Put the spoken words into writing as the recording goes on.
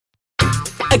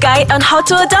a guide on how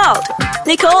to adult.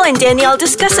 Nicole and Danielle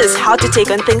discusses how to take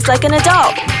on things like an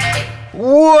adult.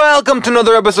 Welcome to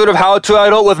another episode of How to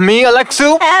Adult with me,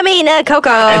 Alexu. Amina, Coco.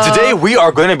 And today we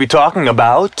are going to be talking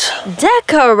about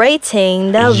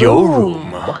decorating the your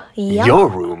room. room. Yeah. Your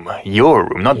room, not Your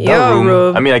the room.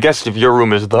 room. I mean, I guess if your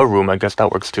room is the room, I guess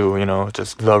that works too. You know,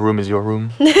 just the room is your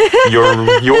room. You're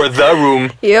the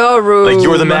room. Your room. Like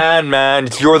you're the man.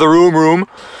 It's you're the room.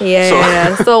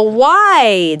 Yeah. So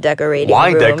why decorating Why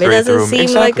a room? decorate It doesn't the room?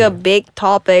 seem like a Exactly. big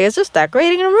topic. It's just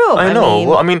decorating a room. I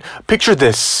know. I mean, picture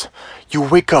this. You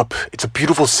wake up, it's a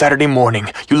beautiful Saturday morning.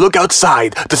 You look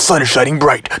outside, the sun is shining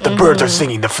bright, the birds are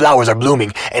singing, the flowers are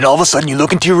blooming, and all of a sudden you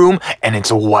look into your room and it's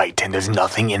white and there's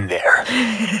nothing in there.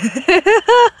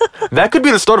 That could be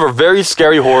the start of a very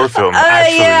scary horror film,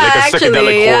 actually. yeah, like a actually,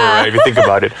 psychedelic yeah. horror, right, if you think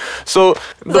about it. So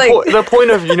the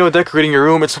point of, decorating your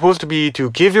room, it's supposed to be to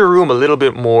give your room a little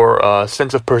bit more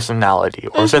sense of personality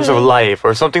or sense of life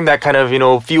or something that kind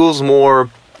of, feels more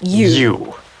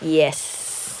you. Yes.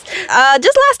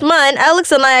 Just last month,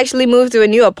 Alex and I actually moved to a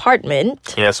new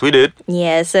apartment. Yes, we did.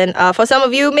 Yes, and for some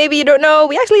of you, maybe you don't know,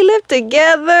 we actually live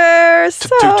together.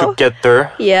 To get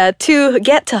there. Yeah, to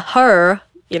get to her.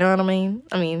 You know what I mean?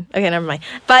 Okay, never mind.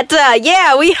 But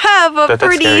yeah, we have a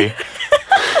That's scary.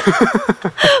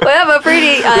 We have a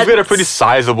pretty. We've got a pretty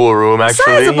sizable room,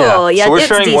 actually. Sizable, yeah, So we're it's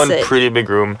sharing one decent. pretty big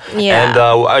room. Yeah.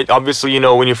 And obviously,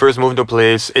 when you first move into a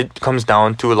place, it comes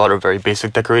down to a lot of very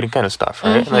basic decorating kind of stuff,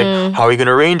 right? Mm-hmm. Like, how are you going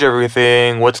to arrange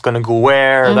everything? What's going to go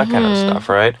where? That kind of stuff,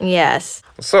 right? Yes.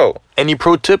 So, any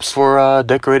pro tips for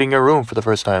decorating your room for the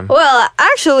first time? Well,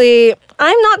 actually,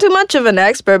 I'm not too much of an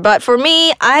expert, but for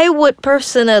me, I would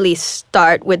personally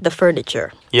start with the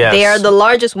furniture. Yes. They are the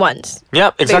largest ones.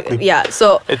 Yeah, exactly. Yeah,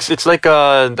 so It's like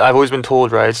I've always been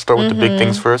told, right? Start with the big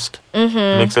things first.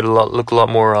 Makes it look a lot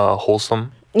more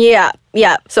wholesome. yeah.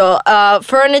 So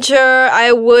furniture,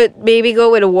 I would maybe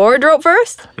go with a wardrobe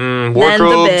first.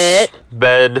 Wardrobes,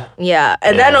 bed. Yeah,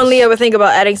 and then Yes. only I would think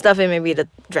about adding stuff in maybe the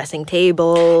dressing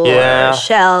table, Yeah. or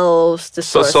shelves, the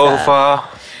So sort of stuff.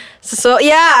 sofa. So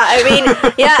yeah,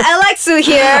 Alexu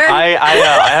here.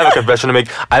 I have a confession to make.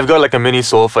 I've got like a mini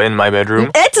sofa in my bedroom.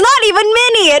 It's not even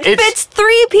mini. It It's- fits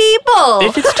 3 people.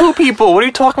 If it's 2 people, what are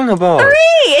you talking about? 3.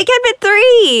 It can fit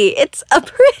 3. It's a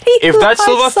pretty. If that large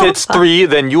sofa fits 3,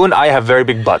 then you and I have very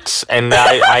big butts. And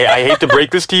I hate to break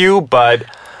this to you, but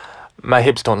my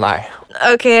hips don't lie.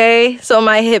 Okay, so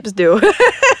my hips do.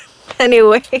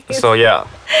 Anyway. So yeah.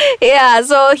 Yeah,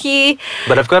 so he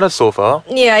But I've got a sofa.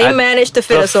 he at managed to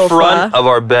fit the a sofa. front of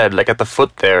our bed, like at the foot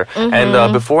there.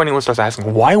 And before anyone starts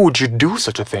asking, why would you do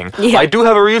such a thing? Yeah. I do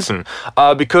have a reason.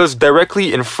 Because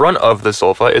directly in front of the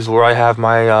sofa is where I have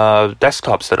my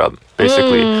desktop set up,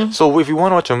 basically. So if you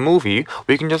want to watch a movie,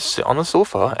 we can just sit on the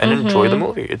sofa and enjoy the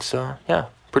movie. It's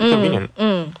pretty convenient.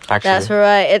 Actually. That's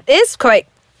right. It is quite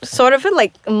sort of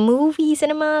like a movie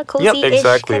cinema, cozy-ish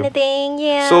exactly. kind of thing.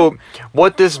 Yeah. So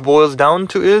what this boils down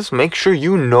to is make sure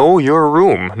you know your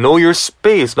room, know your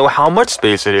space, know how much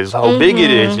space it is, how big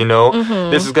it is,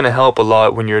 This is going to help a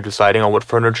lot when you're deciding on what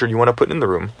furniture you want to put in the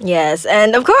room. yes,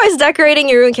 and of course, decorating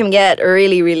your room can get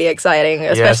really, really exciting,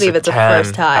 especially if Yes, it's it a can.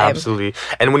 first time. Absolutely.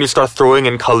 And when you start throwing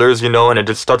in colors, and it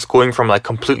just starts going from like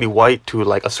completely white to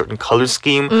like a certain color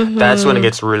scheme, that's when it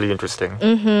gets really interesting.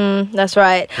 That's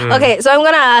right. Mm. Okay, so I'm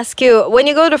gonna ask you, when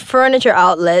you go to furniture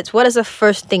outlets, what is the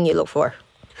first thing you look for?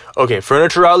 Okay,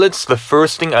 furniture outlets, the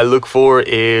first thing I look for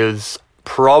is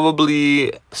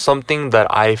probably something that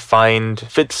I find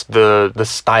fits the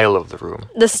style of the room.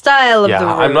 The style of the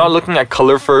room. I'm not looking at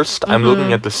color 1st. I'm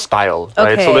looking at the style,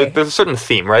 right? So Okay. like, there's a certain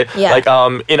theme, right? Yeah. Like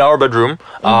in our bedroom,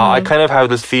 I kind of have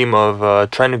this theme of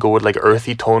trying to go with like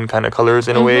earthy tone kind of colors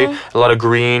in a way. A lot of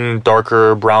green,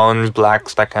 darker browns,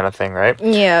 blacks, that kind of thing, right?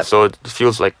 Yeah. So it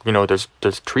feels like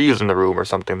there's trees in the room or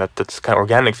something that's kind of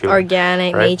organic feeling.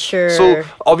 Organic right? nature. So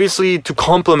obviously to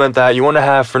complement that, you want to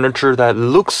have furniture that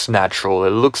looks natural.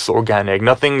 It looks organic.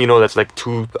 Nothing that's like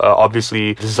too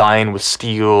obviously designed with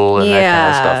steel and that kind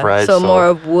of stuff, right? So more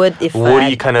of wood effect.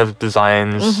 woody kind of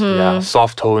designs,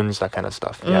 soft tones, that kind of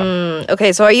stuff. Yeah.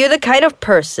 Okay, so are you the kind of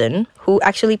person who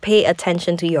actually pay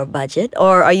attention to your budget,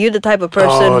 or are you the type of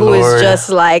person Oh, who is Lord.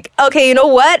 just like, okay, you know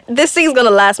what, this thing's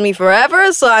gonna last me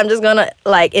forever, so I'm just gonna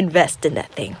like invest in that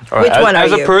thing? All right, Which one are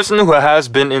as you? a person who has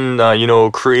been in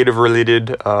creative related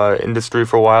industry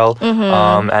for a while,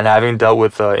 and having dealt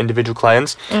with individual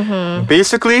clients,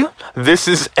 basically this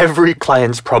is every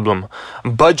client's problem: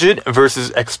 budget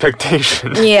versus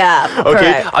expectation. Yeah. Okay,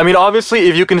 Correct. I mean, obviously,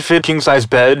 if you can fit king size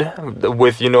bed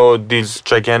with these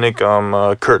gigantic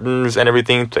curtains and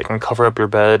everything that can cover up your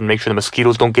bed and make sure the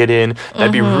mosquitoes don't get in,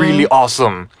 that'd be really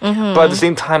awesome. But at the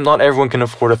same time, not everyone can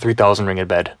afford a 3,000 ringgit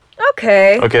bed.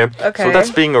 Okay. Okay. So that's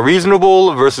being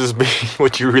reasonable versus being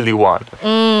what you really want.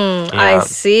 I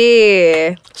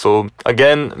see. So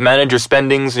again, manage your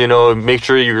spendings. Make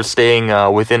sure you're staying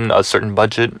within a certain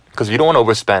budget because you don't want to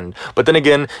overspend. But then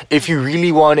again, if you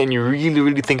really want it and you really,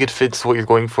 really think it fits what you're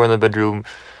going for in the bedroom,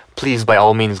 please, by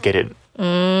all means, get it.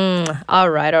 All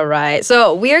right.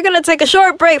 So we're going to take a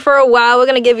short break for a while. We're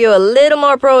going to give you a little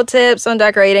more pro tips on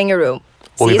decorating your room.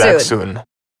 We'll See be you back soon.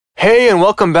 Hey, and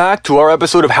welcome back to our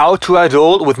episode of How to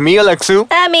Adult with me, Alexu.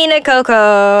 I'm Mina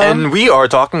Coco. And we are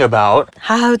talking about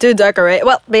how to decorate.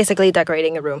 Well, basically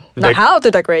decorating a room. Not how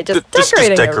to decorate, just just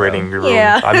decorating your room.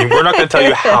 Yeah. I mean, we're not going to tell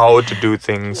you how to do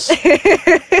things.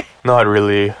 Not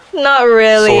really. Not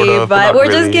really, Sort of, but not we're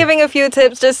really. just giving a few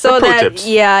tips just so Pro that tips.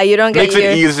 you don't get Makes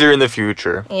it easier in the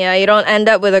future. you don't end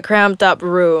up with a cramped up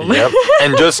room. Yep.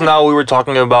 And just now we were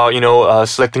talking about,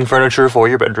 selecting furniture for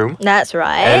your bedroom. That's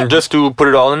right. And just to put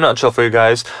it all in a nutshell for you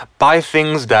guys, buy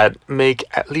things that make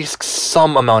at least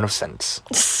some amount of sense.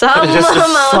 some Just amount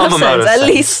of some sense, amount of at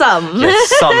sense. least some.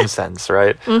 Yes, some sense,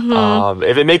 right?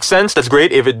 If it makes sense, that's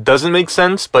great. If it doesn't make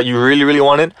sense, but you really, really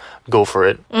want it, go for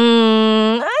it.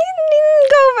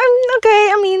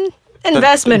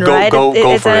 Investment, Go- right? Go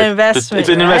it's for an it. investment. It's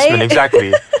an investment, right?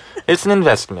 exactly. It's an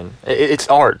investment. It's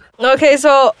art. Okay,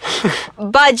 so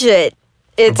budget.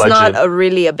 It's Budget. not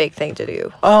really a big thing to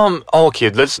do. Okay,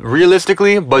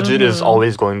 realistically, budget is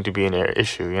always going to be an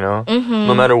issue,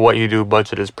 No matter what you do,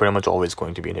 budget is pretty much always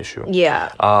going to be an issue. Yeah.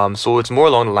 So it's more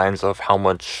along the lines of how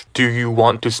much do you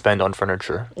want to spend on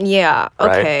furniture? Yeah.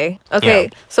 Right? Okay. Yeah.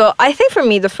 So I think for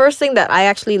me, the first thing that I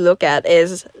actually look at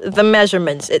is the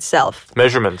measurements itself.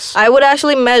 Measurements. I would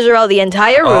actually measure out the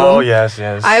entire room. Oh, yes.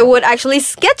 I would actually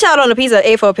sketch out on a piece of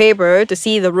A4 paper to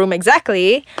see the room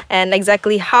exactly and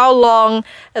exactly how long,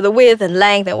 the width and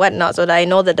length and whatnot, so that I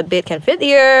know that the bed can fit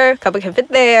here, cupboard can fit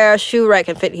there, shoe rack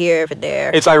can fit here, fit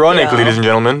there. It's ironic, you know. ladies and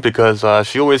gentlemen, because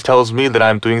she always tells me that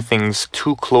I'm doing things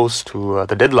too close to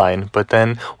the deadline. But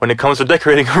then when it comes to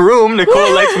decorating a room,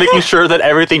 Nicole likes making sure that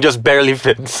everything just barely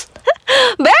fits.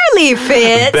 Barely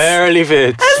fits. Barely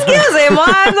fits. Excuse me,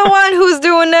 I'm the one who's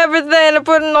doing everything and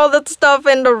putting all that stuff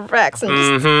in the racks and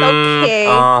just okay.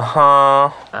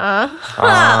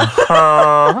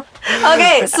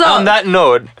 Okay, so On that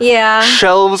note, yeah.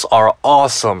 shelves are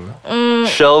awesome.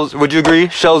 Shelves, would you agree?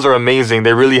 Shelves are amazing.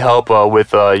 They really help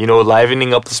with,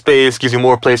 livening up the space, gives you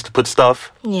more place to put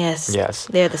stuff. Yes. Yes.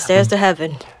 They're the stairs to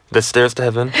heaven. The stairs to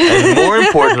heaven. And more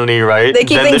importantly, right? They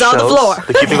keep than things on the shelves, floor.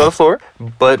 They keep things on the floor.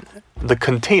 But the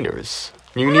containers.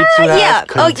 You need to have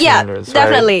containers, right?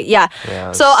 definitely, yeah.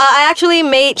 Yes. So I actually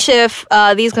made shift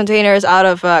these containers out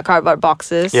of cardboard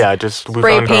boxes. Yeah, just we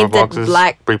Spray found cardboard painted boxes,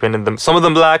 black. spray painted them. Some of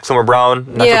them black, some are brown,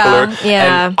 natural Yeah, color.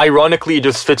 yeah. And ironically, it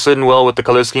just fits in well with the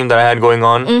color scheme that I had going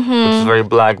on, which is very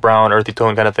black, brown, earthy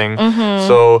tone kind of thing.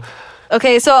 So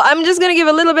Okay, so I'm just gonna give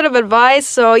a little bit of advice.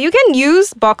 So you can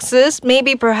use boxes,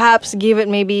 maybe perhaps give it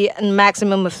maybe a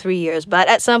maximum of 3 years, but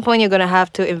at some point you're gonna have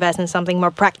to invest in something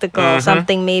more practical,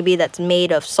 something maybe that's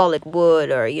made of solid wood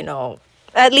or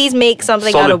at least make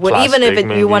something out Solid of wood, even if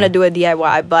plastic, you want to maybe. do a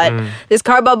DIY. But this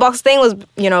cardboard box thing was,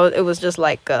 it was just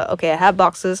like, okay, I have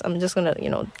boxes. I'm just gonna, it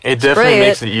spray definitely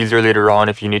makes it easier later on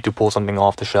if you need to pull something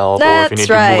off the shelf or if you need That's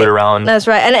right. to move it around. That's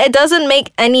right. And it doesn't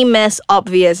make any mess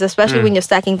obvious, especially when you're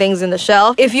stacking things in the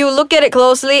shelf. If you look at it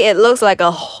closely, it looks like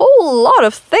a whole lot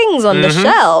of things on the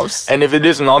shelves. And if it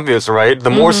isn't obvious, right, the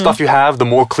more stuff you have, the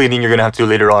more cleaning you're gonna have to do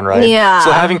later on, right? Yeah.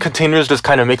 So having containers just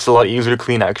kind of makes it a lot easier to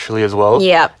clean actually as well.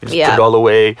 Yep, You just yep. put it all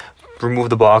away,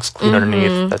 remove the box, clean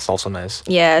underneath. That's also nice.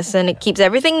 Yes, and it keeps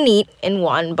everything neat in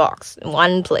one box, in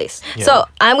one place. Yeah. So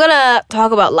I'm gonna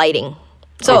talk about lighting.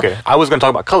 So, Okay, I was gonna talk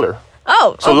about color.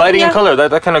 Oh, So lighting and color,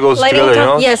 that kind of goes Lighting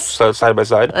together, and yes. side by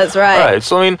side. That's right. Alright,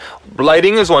 so I mean,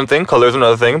 lighting is one thing, color is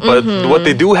another thing, but what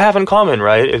they do have in common,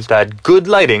 right, is that good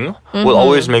lighting will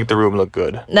always make the room look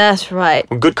good. That's right.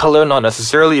 Good color, not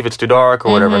necessarily if it's too dark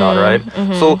or whatever, not right.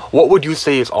 So, what would you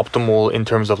say is optimal in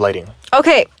terms of lighting?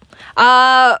 Okay.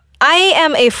 I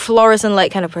am a fluorescent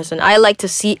light kind of person. I like to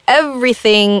see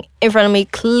everything in front of me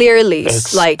clearly,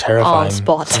 It's like terrifying on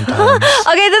spot. sometimes.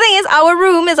 Okay, the thing is, our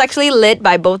room is actually lit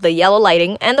by both the yellow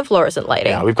lighting and the fluorescent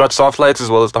lighting. Yeah, we've got soft lights as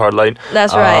well as the hard light.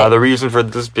 That's right. The reason for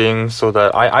this being so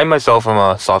that I myself am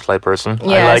a soft light person. I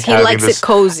Yes, like he having likes it this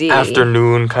cozy.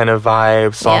 afternoon kind of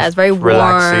vibe, soft, it's very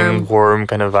relaxing, warm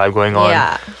kind of vibe going on.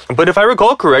 Yeah. But if I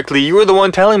recall correctly, you were the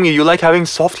one telling me you like having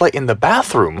soft light in the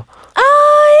bathroom,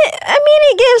 I mean,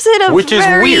 it gives it a which is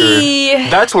very...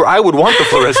 weird. That's where I would want the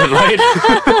fluorescent light.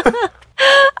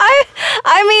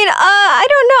 I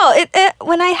don't know.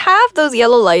 When I have those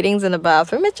yellow lightings in the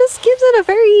bathroom, it just gives it a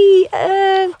very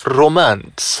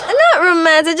Romance. not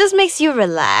romance. It just makes you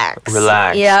relax.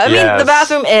 Relax, Yeah, I mean the yes.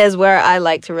 bathroom is where I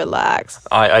like to relax.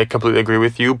 I completely agree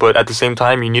with you, but at the same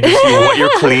time, you need to see what you're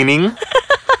cleaning.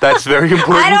 That's very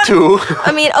important too.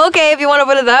 I mean, okay, if you want to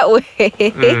put it that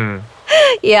way.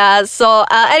 Yeah. So,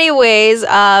 anyways,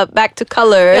 back to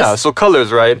colors. Yeah, so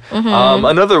colors, right?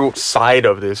 Another side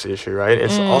of this issue, right?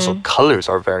 It's also colors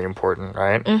are very important,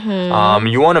 right?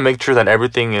 You want to make sure that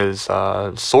everything is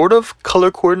sort of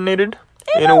color coordinated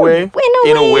in a way.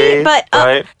 In a way, but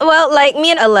right? well, like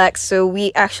me and Alex, so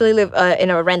we actually live in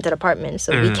a rented apartment,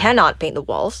 so we cannot paint the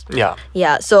walls. Yeah.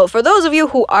 Yeah, so for those of you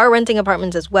who are renting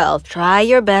apartments as well, try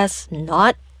your best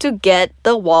not to get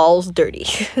the walls dirty.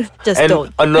 Just And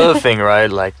don't. another thing, right?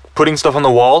 Like putting stuff on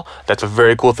the wall, that's a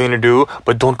very cool thing to do,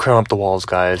 but don't cram up the walls,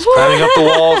 guys. Cramming up the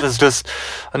walls is just,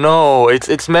 no,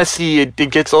 it's messy. It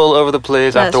gets all over the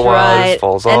place. That's After a while, it right. just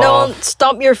falls And off. don't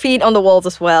stomp your feet on the walls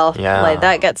as well. Yeah. Like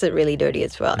that gets it really dirty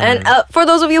as well. And for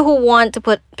those of you who want to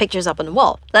put pictures up on the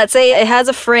wall, let's say it has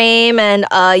a frame and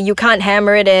you can't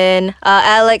hammer it in.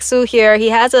 Alex Su here, he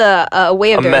has a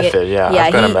way of A doing method, it. yeah,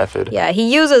 I've got a method. Yeah,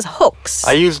 he uses hooks.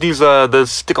 I use these the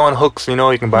stick-on hooks. You know,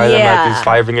 you can buy them at these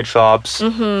 5 ringgit shops.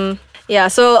 Yeah,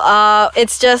 so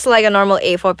it's just like a normal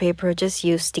A4 paper. Just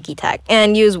use sticky tack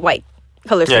and use white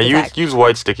color Yeah, sticky tack. use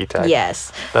white sticky tack.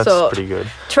 Yes. That's so pretty good.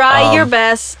 Try your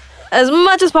best as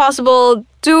much as possible.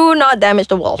 Do not damage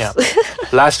the walls. Yeah.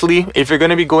 Lastly, if you're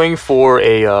gonna be going for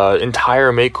a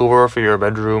entire makeover for your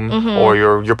bedroom or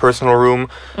your personal room,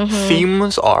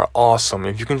 themes are awesome.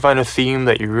 If you can find a theme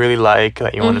that you really like,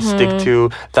 that you want to stick to,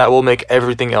 that will make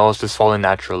everything else just fall in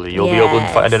naturally. You'll be able to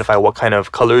Yes. identify what kind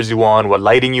of colors you want, what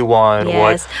lighting you want,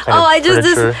 what Yes. kind of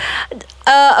furniture.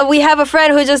 We have a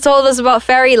friend who just told us about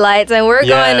fairy lights, and we're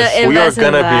going to Yes, we are invest in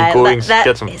gonna that. be going to That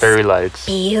get some is fairy lights.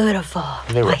 Beautiful.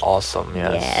 They were awesome.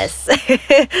 Yes. Yes.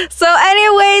 So,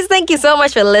 anyways, thank you so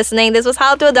much for listening. This was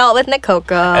How to Adult with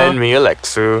Nikoko. And me,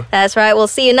 Alexu. That's right. We'll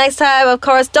see you next time. Of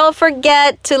course, don't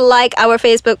forget to like our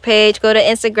Facebook page. Go to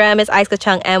Instagram. It's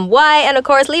IceKachangMY. And of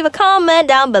course, leave a comment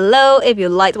down below if you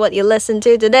liked what you listened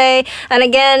to today. And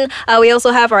again, we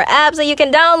also have our apps that you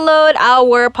can download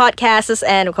our podcasts.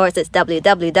 And of course, it's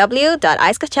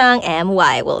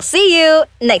www.icekachangmy. We'll see you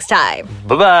next time.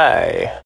 Bye bye.